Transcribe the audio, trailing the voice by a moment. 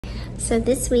So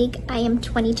this week I am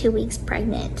 22 weeks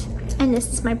pregnant, and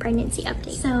this is my pregnancy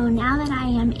update. So now that I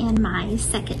am in my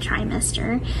second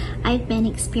trimester, I've been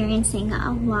experiencing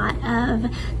a lot of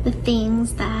the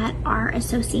things that are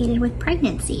associated with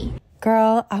pregnancy.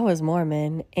 Girl, I was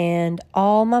Mormon, and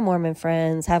all my Mormon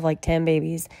friends have like 10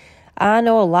 babies. I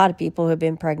know a lot of people who have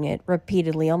been pregnant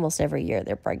repeatedly, almost every year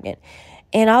they're pregnant.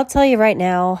 And I'll tell you right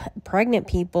now, pregnant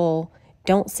people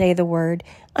don't say the word,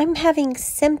 "I'm having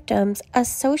symptoms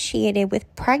associated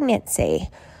with pregnancy."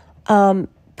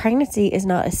 Pregnancy is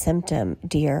not a symptom,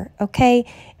 dear, okay?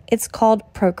 It's called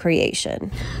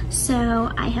procreation. So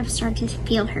I have started to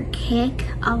feel her kick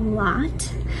a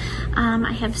lot.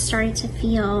 I have started to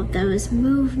feel those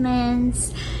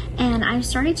movements, and I've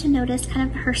started to notice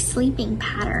kind of her sleeping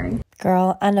pattern.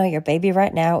 Girl, I know your baby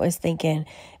right now is thinking,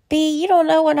 "B, you don't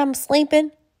know when I'm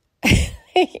sleeping.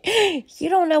 You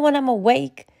don't know when I'm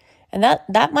awake." And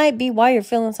that might be why you're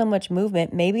feeling so much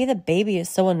movement. Maybe the baby is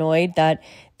so annoyed that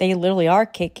they literally are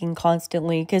kicking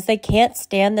constantly because they can't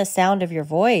stand the sound of your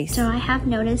voice. So I have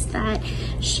noticed that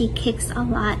she kicks a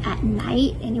lot at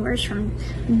night, anywhere from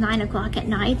 9 o'clock at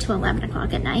night to 11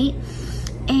 o'clock at night.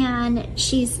 And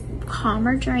she's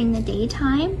calmer during the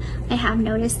daytime. I have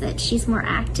noticed that she's more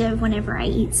active whenever I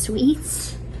eat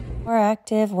sweets. More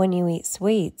active when you eat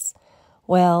sweets.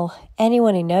 Well,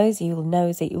 anyone who knows you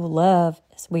knows that you love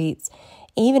sweets.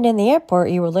 Even in the airport,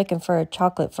 you were looking for a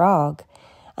chocolate frog.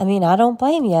 I mean, I don't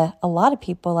blame you. A lot of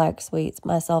people like sweets,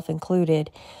 myself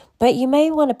included. But you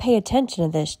may want to pay attention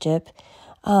to this, Gyp.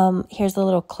 Here's a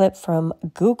little clip from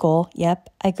Google. Yep,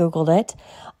 I Googled it.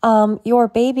 Your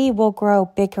baby will grow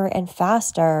bigger and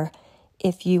faster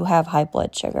if you have high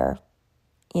blood sugar.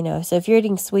 So if you're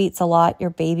eating sweets a lot, your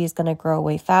baby is going to grow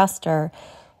way faster.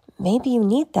 Maybe you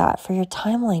need that for your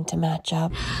timeline to match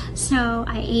up. So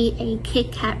I ate a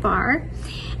Kit Kat bar,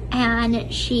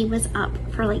 and she was up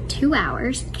for like 2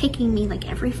 hours, kicking me like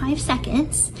every 5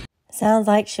 seconds. Sounds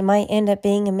like she might end up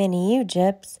being a mini you,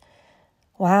 Gyps.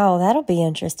 Wow, that'll be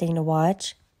interesting to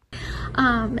watch.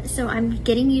 So I'm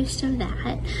getting used to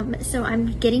that.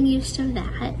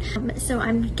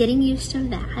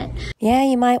 Yeah,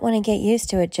 you might want to get used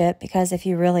to it, Gyp, because if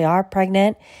you really are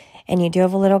pregnant and you do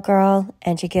have a little girl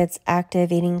and she gets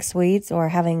active eating sweets or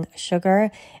having sugar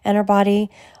in her body,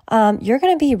 you're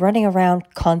going to be running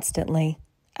around constantly,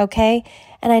 okay?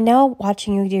 And I know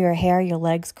watching you do your hair, your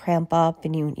legs cramp up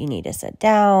and you need to sit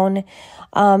down.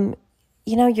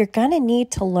 You're going to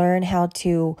need to learn how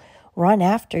to run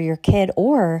after your kid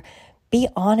or be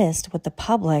honest with the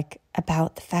public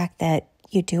about the fact that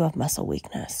you do have muscle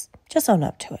weakness. Just own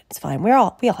up to it. It's fine. We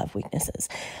all have weaknesses.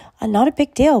 Not a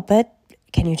big deal, but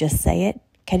can you just say it?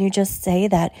 Can you just say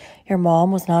that your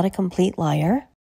mom was not a complete liar?